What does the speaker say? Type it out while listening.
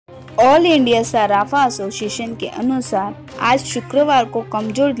All India सराफा association के अनुसार आज शुक्रवार को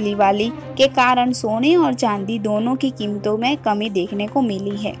कमजोर दिवाली के कारण सोने और चांदी दोनों की कीमतों में कमी देखने को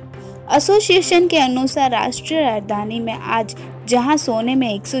मिली है। एसोसिएशन के अनुसार राष्ट्रीय राजधानी में आज जहां सोने में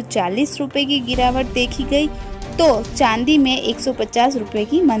 140 रुपए की गिरावट देखी गई, तो चांदी में 150 रुपए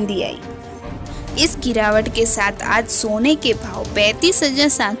की मंदी आई। इस गिरावट के साथ आज सोने के भाव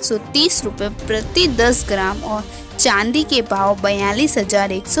 35,730 रुपए प्रति 10 ग्राम और चांदी के भाव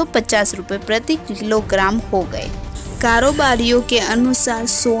 42,150 रुपए प्रति किलोग्राम हो गए। कारोबारियों के अनुसार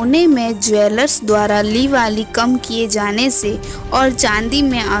सोने में ज्वेलर्स द्वारा दिवाली कम किए जाने से और चांदी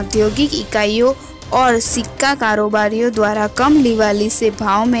में औद्योगिक इकाइयों और सिक्का कारोबारियों द्वारा कम दिवाली से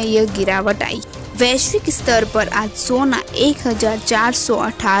भाव में यह गिरावट आई। वैश्विक स्तर पर आज सोना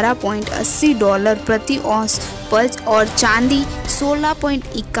 1418.80 डॉलर प्रति औंस पर और चांदी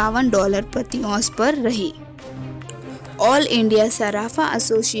 16.51 डॉलर प्रति औंस पर रही। ऑल इंडिया सराफा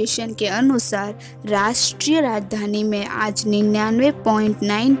एसोसिएशन के अनुसार राष्ट्रीय राजधानी में आज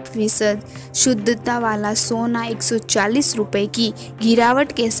 99.9% शुद्धता वाला सोना 140 रुपए की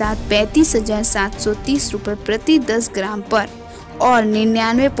गिरावट के साथ 35,730 रुपए प्रति 10 ग्राम पर और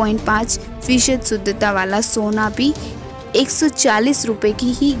 99.5% शुद्धता वाला सोना भी 140 रुपए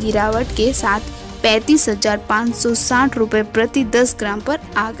की ही गिरावट के साथ 35,560 रुपए प्रति 10 ग्राम पर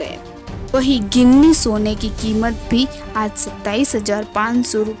आ गए। वहीं गिन्नी सोने की कीमत भी आज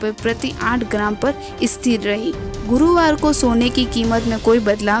 27,500 रुपए प्रति 8 ग्राम पर स्थिर रही। गुरुवार को सोने की कीमत में कोई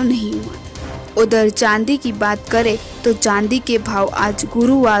बदलाव नहीं हुआ। उधर चांदी की बात करें तो चांदी के भाव आज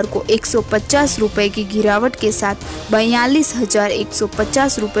गुरुवार को 150 रुपए की गिरावट के साथ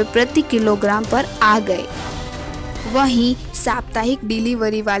 42,150 रुपए प्रति किलोग्राम पर आ गए। वहीं साप्ताहिक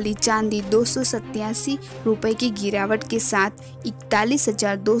डिलीवरी वाली चांदी 287 रुपए की गिरावट के साथ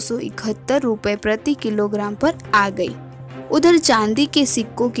 41,271 रुपए प्रति किलोग्राम पर आ गई। उधर चांदी के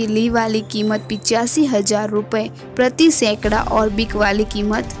सिक्कों की ली वाली कीमत 85,000 रुपए प्रति सैकड़ा और बिक वाली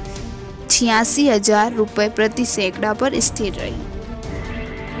कीमत 86,000 रुपए प्रति सैकड़ा पर स्थिर रही।